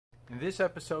In this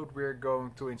episode we're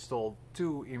going to install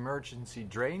two emergency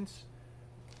drains,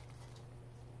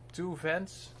 two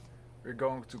vents. We're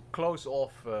going to close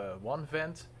off one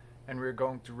vent and we're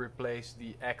going to replace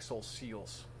the axle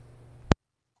seals.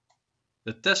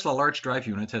 The Tesla large drive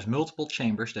unit has multiple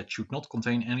chambers that should not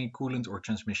contain any coolant or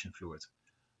transmission fluid.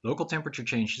 Local temperature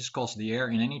changes cause the air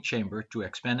in any chamber to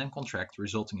expand and contract,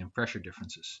 resulting in pressure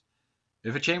differences.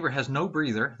 If a chamber has no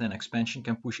breather, then expansion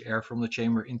can push air from the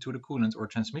chamber into the coolant or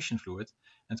transmission fluid,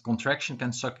 and contraction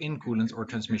can suck in coolant or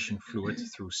transmission fluid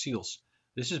through seals.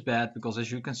 This is bad because,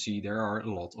 as you can see, there are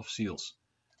a lot of seals.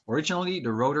 Originally,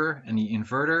 the rotor and the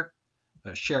inverter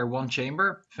share one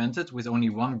chamber, vented with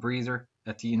only one breather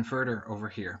at the inverter over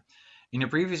here. In a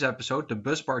previous episode, the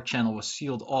busbar channel was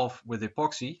sealed off with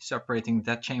epoxy, separating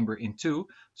that chamber in two,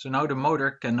 so now the motor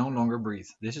can no longer breathe.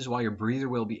 This is why a breather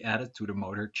will be added to the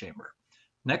motor chamber.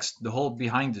 Next, the hole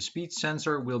behind the speed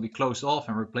sensor will be closed off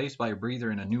and replaced by a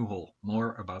breather in a new hole.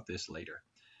 More about this later.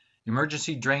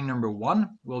 Emergency drain number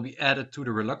 1 will be added to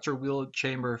the reluctor wheel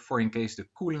chamber for in case the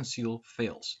coolant seal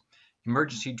fails.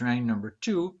 Emergency drain number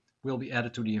 2 will be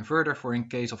added to the inverter for in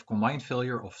case of combined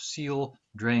failure of seal,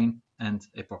 drain and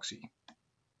epoxy.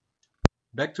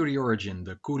 Back to the origin,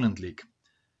 the coolant leak.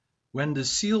 When the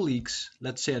seal leaks,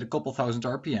 let's say at a couple thousand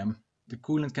RPM, the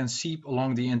coolant can seep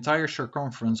along the entire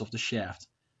circumference of the shaft.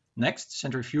 Next,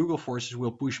 centrifugal forces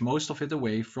will push most of it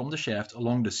away from the shaft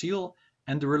along the seal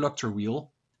and the reluctor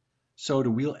wheel, so the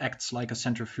wheel acts like a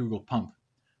centrifugal pump.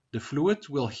 The fluid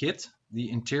will hit the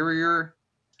interior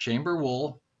chamber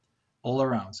wall all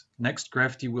around. Next,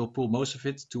 gravity will pull most of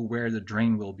it to where the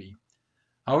drain will be.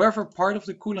 However, part of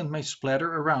the coolant may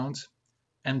splatter around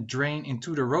and drain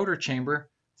into the rotor chamber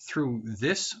through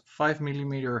this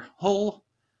 5mm hole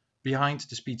behind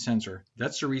the speed sensor.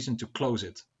 That's the reason to close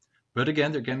it. But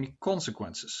again, there can be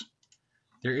consequences.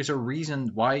 There is a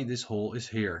reason why this hole is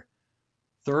here.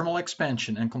 Thermal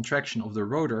expansion and contraction of the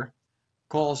rotor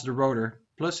cause the rotor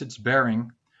plus its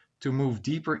bearing to move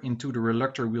deeper into the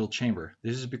reluctor wheel chamber.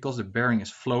 This is because the bearing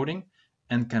is floating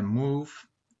and can move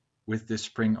with this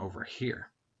spring over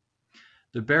here.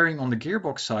 The bearing on the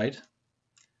gearbox side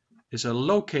is a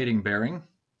locating bearing.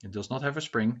 It does not have a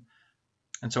spring,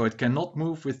 and so it cannot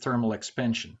move with thermal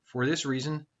expansion. For this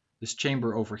reason, this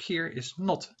chamber over here is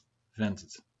not vented.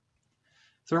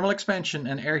 Thermal expansion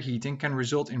and air heating can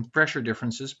result in pressure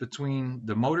differences between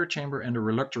the motor chamber and the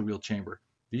reluctor wheel chamber.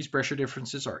 These pressure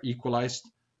differences are equalized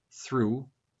through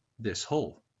this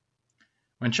hole.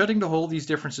 When shutting the hole, these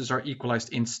differences are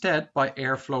equalized instead by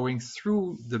air flowing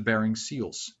through the bearing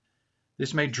seals.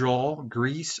 This may draw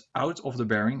grease out of the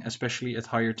bearing, especially at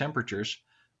higher temperatures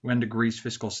when the grease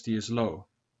viscosity is low.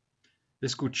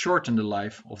 This could shorten the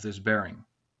life of this bearing.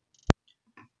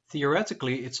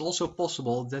 Theoretically, it's also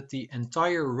possible that the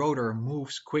entire rotor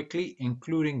moves quickly,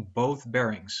 including both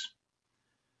bearings.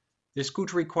 This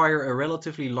could require a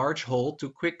relatively large hole to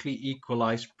quickly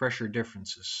equalize pressure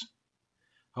differences.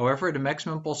 However, the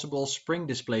maximum possible spring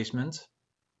displacement,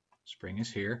 spring is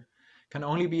here, can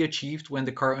only be achieved when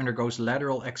the car undergoes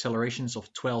lateral accelerations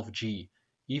of 12 g.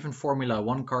 Even Formula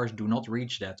 1 cars do not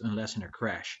reach that unless in a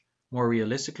crash. More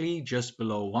realistically, just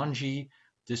below 1 g,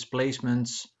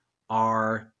 displacements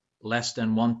are less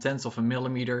than 1/10 of a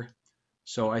millimeter,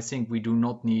 so I think we do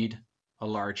not need a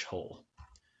large hole.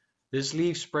 This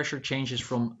leaves pressure changes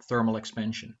from thermal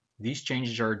expansion. These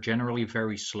changes are generally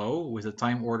very slow, with a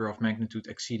time order of magnitude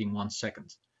exceeding 1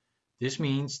 second. This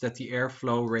means that the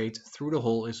airflow rate through the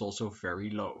hole is also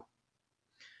very low.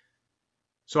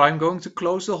 So I'm going to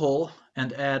close the hole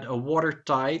and add a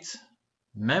watertight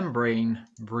membrane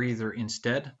breather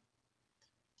instead.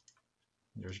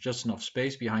 There's just enough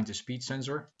space behind the speed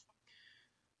sensor.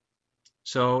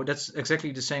 So that's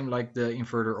exactly the same like the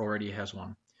inverter already has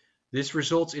one. This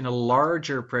results in a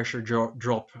larger pressure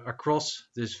drop across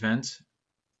this vent,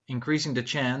 increasing the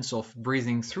chance of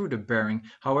breathing through the bearing.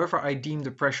 However, I deem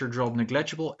the pressure drop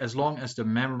negligible as long as the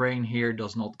membrane here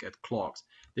does not get clogged.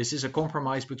 This is a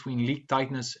compromise between leak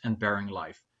tightness and bearing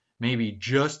life. Maybe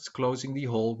just closing the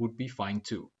hole would be fine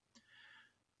too.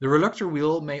 The reluctor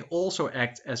wheel may also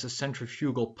act as a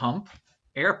centrifugal pump,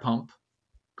 air pump,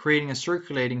 creating a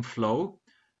circulating flow,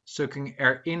 sucking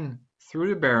air in through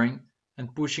the bearing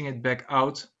and pushing it back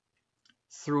out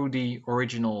through the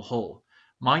original hole.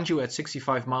 Mind you, at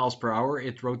 65 miles per hour,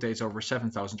 it rotates over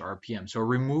 7,000 RPM. So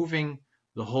removing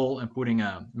the hole and putting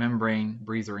a membrane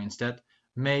breather instead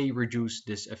may reduce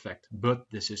this effect, but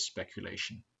this is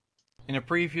speculation. In a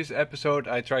previous episode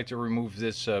I tried to remove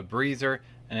this breather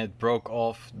and it broke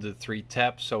off the 3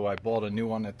 tabs, so I bought a new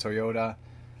one at Toyota.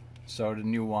 So the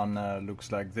new one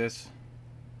looks like this.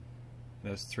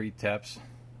 There's 3 tabs.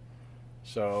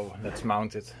 So let's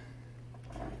mount it.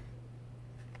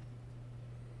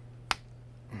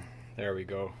 There we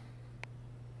go.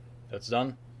 That's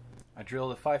done. I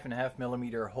drilled a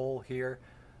 5.5mm hole here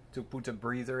to put a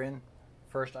breather in.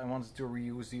 First I wanted to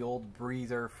reuse the old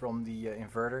breather from the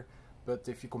inverter, but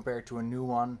if you compare it to a new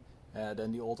one,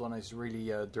 then the old one is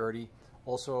really dirty.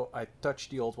 Also, I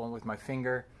touched the old one with my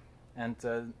finger, and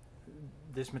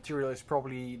this material is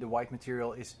probably, the white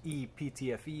material is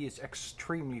EPTFE. It's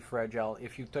extremely fragile.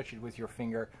 If you touch it with your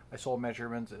finger, I saw a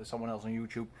measurement, someone else on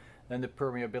YouTube, then the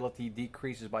permeability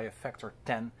decreases by a factor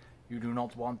 10. You do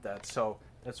not want that, so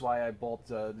that's why I bought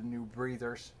the new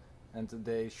breathers, and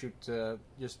they should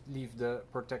just leave the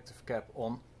protective cap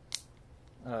on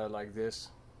like this.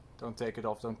 Don't take it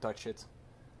off, don't touch it.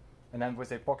 And then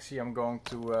with epoxy I'm going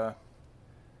to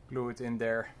glue it in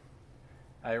there.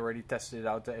 I already tested it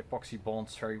out, the epoxy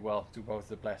bonds very well to both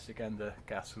the plastic and the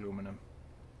cast aluminum.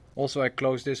 Also I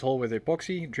closed this hole with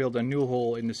epoxy, drilled a new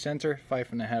hole in the center,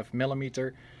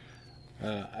 5.5mm.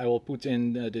 I will put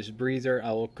in this breather.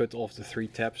 I will cut off the 3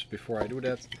 tabs before I do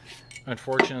that.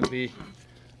 Unfortunately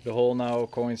the hole now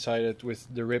coincided with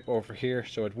the rip over here,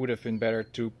 so it would have been better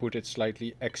to put it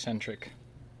slightly eccentric.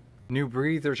 New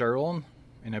breathers are on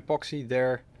in epoxy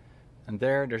there. And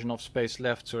there's enough space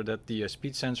left so that the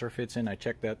speed sensor fits in. I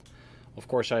checked that. Of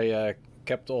course I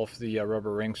kept off the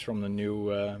rubber rings from the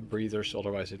new breathers,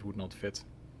 otherwise it would not fit.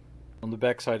 On the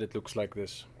back side it looks like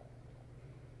this.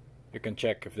 You can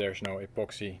check if there's no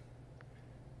epoxy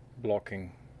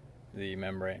blocking the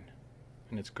membrane,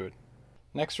 and it's good.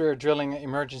 Next we're drilling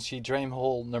emergency drain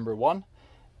hole number 1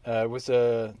 with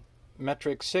a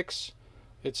metric 6.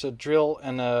 It's a drill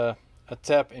and a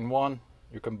tap in one.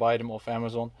 You can buy them off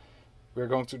Amazon. We're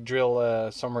going to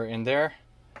drill somewhere in there,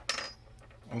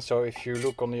 and so if you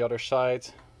look on the other side,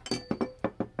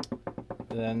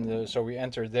 then so we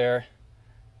enter there,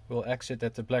 we'll exit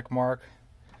at the black mark,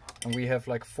 and we have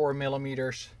like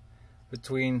 4mm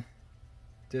between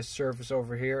this surface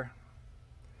over here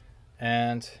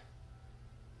and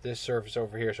this surface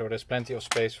over here, so there's plenty of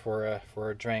space for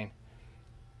a drain.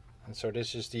 And so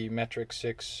this is the metric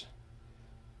 6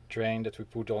 drain that we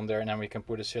put on there, and then we can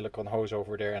put a silicone hose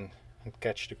over there and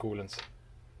catch the coolant.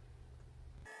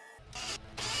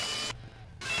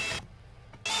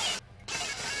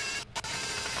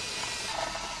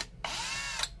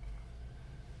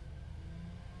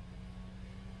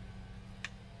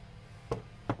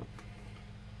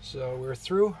 So we're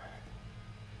through.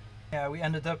 Yeah, we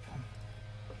ended up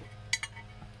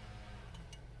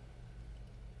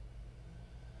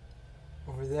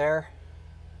over there.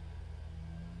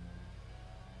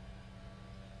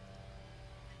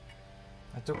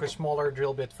 I took a smaller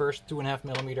drill bit first,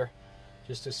 2.5mm,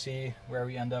 just to see where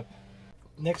we end up.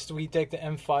 Next we take the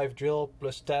M5 drill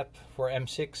plus tap for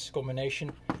M6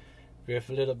 combination. We have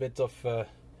a little bit of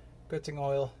cutting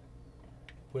oil,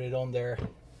 put it on there.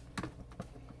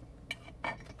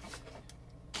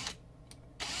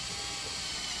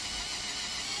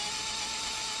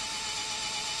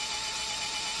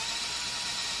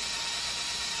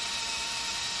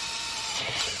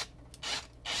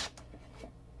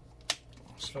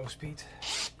 Slow speed.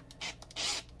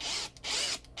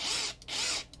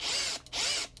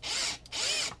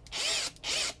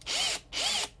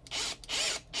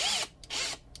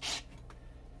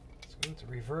 It's good to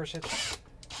reverse it.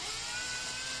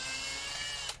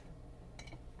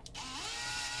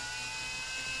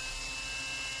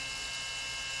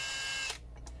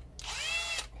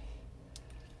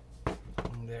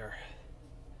 There.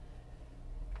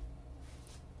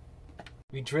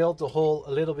 We drilled the hole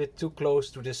a little bit too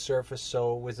close to this surface,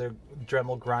 so with a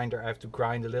Dremel grinder I have to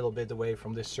grind a little bit away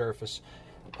from this surface,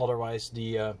 otherwise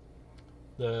the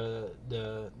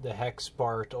hex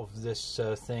part of this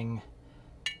thing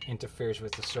interferes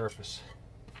with the surface.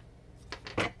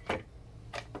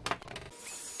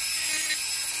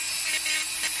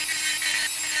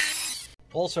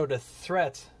 Also the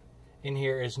thread in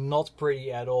here is not pretty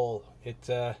at all.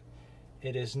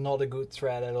 It is not a good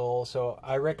thread at all, so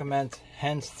I recommend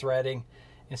hand threading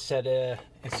instead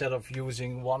of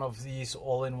using one of these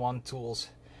all-in-one tools.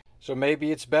 So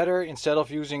maybe it's better, instead of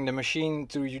using the machine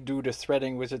to do the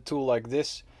threading with a tool like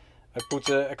this, I put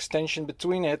an extension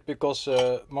between it, because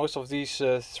most of these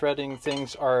threading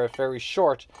things are very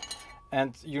short,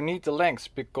 and you need the length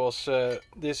because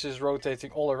this is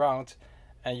rotating all around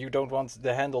and you don't want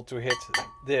the handle to hit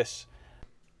this.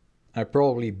 I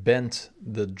probably bent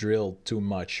the drill too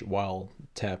much while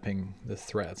tapping the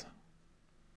thread.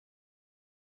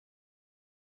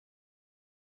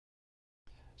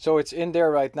 So it's in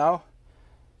there right now.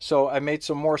 So I made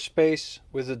some more space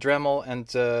with the Dremel and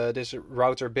this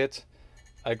router bit.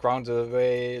 I grounded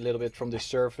away a little bit from the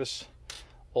surface.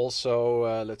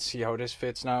 Also, let's see how this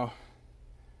fits now.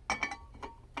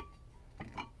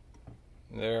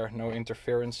 There, no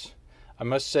interference. I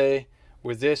must say,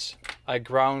 with this I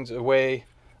ground away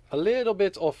a little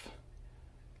bit of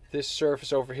this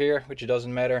surface over here, which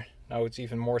doesn't matter. Now it's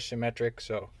even more symmetric,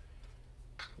 so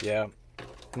yeah.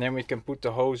 And then we can put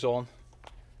the hose on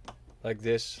like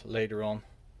this later on.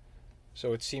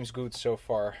 So it seems good so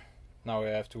far. Now we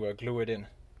have to glue it in.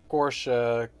 Of course,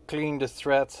 clean the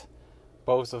thread,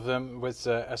 both of them, with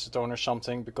acetone or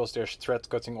something, because there's thread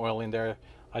cutting oil in there.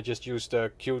 I just used a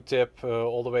Q-tip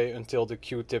all the way until the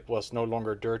Q-tip was no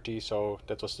longer dirty, so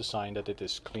that was the sign that it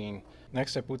is clean.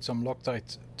 Next I put some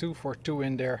Loctite 242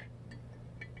 in there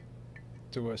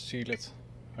to seal it.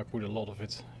 I put a lot of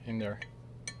it in there.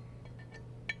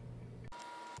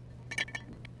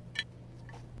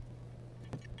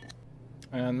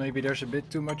 And maybe there's a bit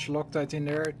too much Loctite in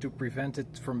there. To prevent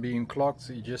it from being clogged,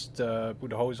 you just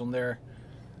put a hose on there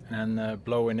and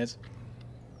blow in it.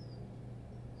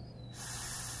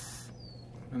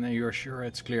 And then you're sure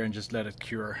it's clear and just let it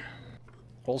cure.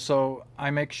 Also,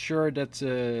 I make sure that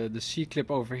the C-clip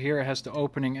over here has the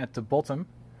opening at the bottom,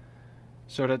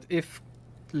 so that if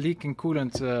leaking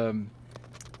coolant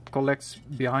collects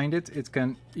behind it, it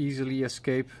can easily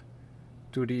escape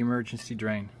to the emergency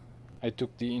drain. I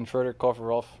took the inverter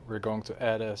cover off. We're going to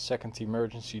add a second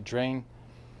emergency drain.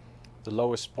 The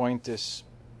lowest point is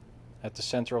at the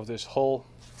center of this hole.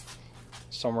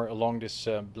 Somewhere along this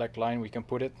black line we can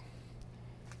put it.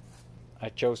 I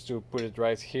chose to put it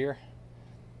right here.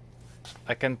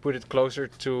 I can put it closer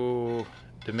to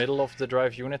the middle of the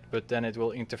drive unit, but then it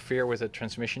will interfere with the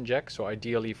transmission jack. So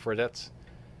ideally for that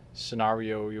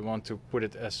scenario you want to put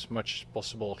it as much as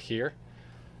possible here.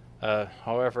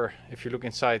 However, if you look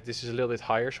inside, this is a little bit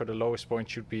higher, so the lowest point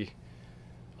should be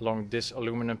along this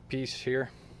aluminum piece here.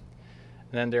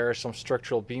 And then there are some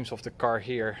structural beams of the car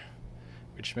here,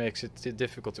 which makes it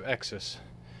difficult to access.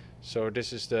 So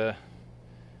this is the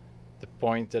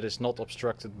point that is not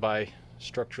obstructed by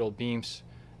structural beams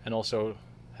and also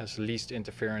has least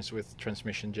interference with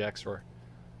transmission jacks or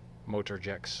motor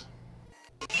jacks.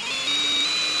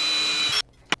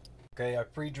 Okay, I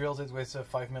pre-drilled it with a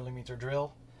 5mm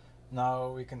drill. Now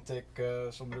we can take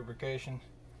some lubrication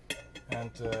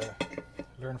and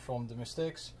learn from the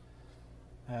mistakes,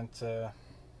 and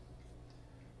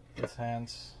with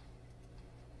hands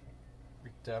we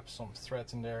tap some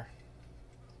thread in there.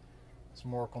 It's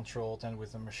more controlled than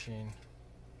with the machine,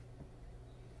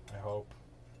 I hope.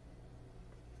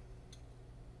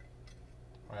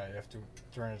 Right, you have to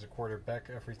turn it a quarter back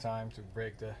every time to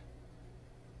break the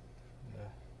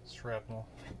shrapnel.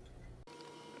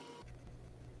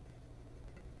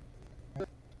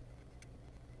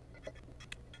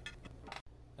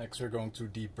 Next we're going to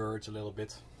deburr a little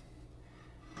bit.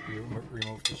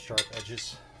 Remove the sharp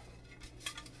edges.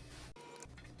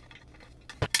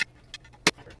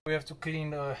 We have to clean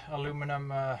the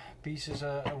aluminum pieces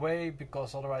away,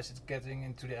 because otherwise it's getting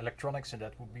into the electronics and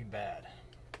that would be bad.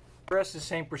 The rest is the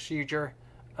same procedure.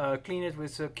 Clean it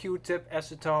with a Q-tip,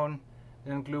 acetone,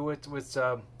 then glue it with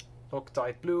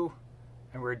Loctite blue,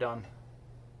 and we're done.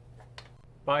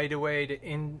 By the way, the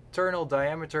internal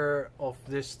diameter of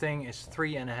this thing is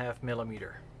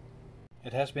 3.5mm.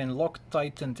 It has been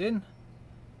Loctited in,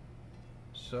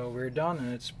 so we're done,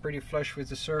 and it's pretty flush with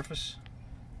the surface.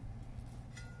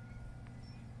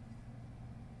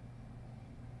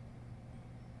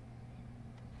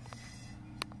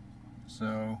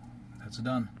 So that's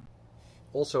done.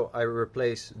 Also, I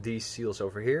replace these seals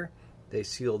over here. They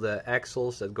seal the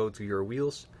axles that go to your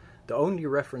wheels. The only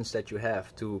reference that you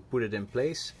have to put it in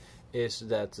place is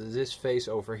that this face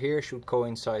over here should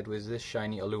coincide with this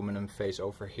shiny aluminum face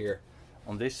over here.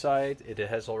 On this side it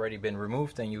has already been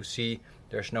removed, and you see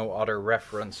there's no other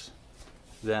reference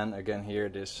than, again here,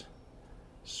 this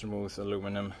smooth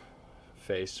aluminum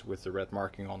face with the red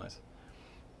marking on it.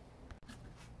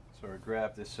 So I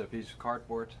grab this piece of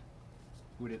cardboard,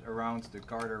 put it around the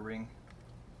garter ring,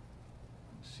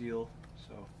 seal,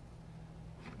 so,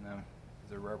 and then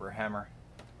the rubber hammer.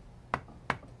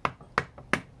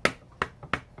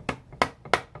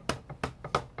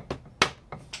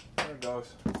 There it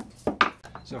goes.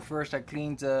 So first I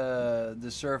cleaned the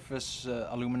surface,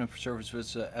 aluminum surface with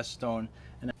acetone,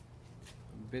 and a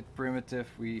bit primitive,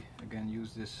 we again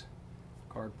use this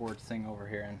cardboard thing over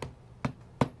here and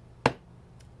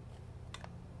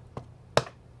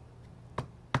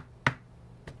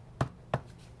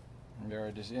there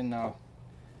it is in now.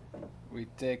 We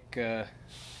take the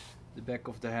back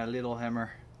of the little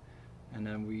hammer and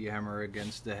then we hammer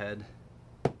against the head.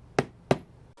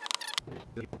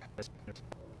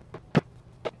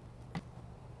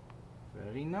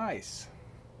 Very nice.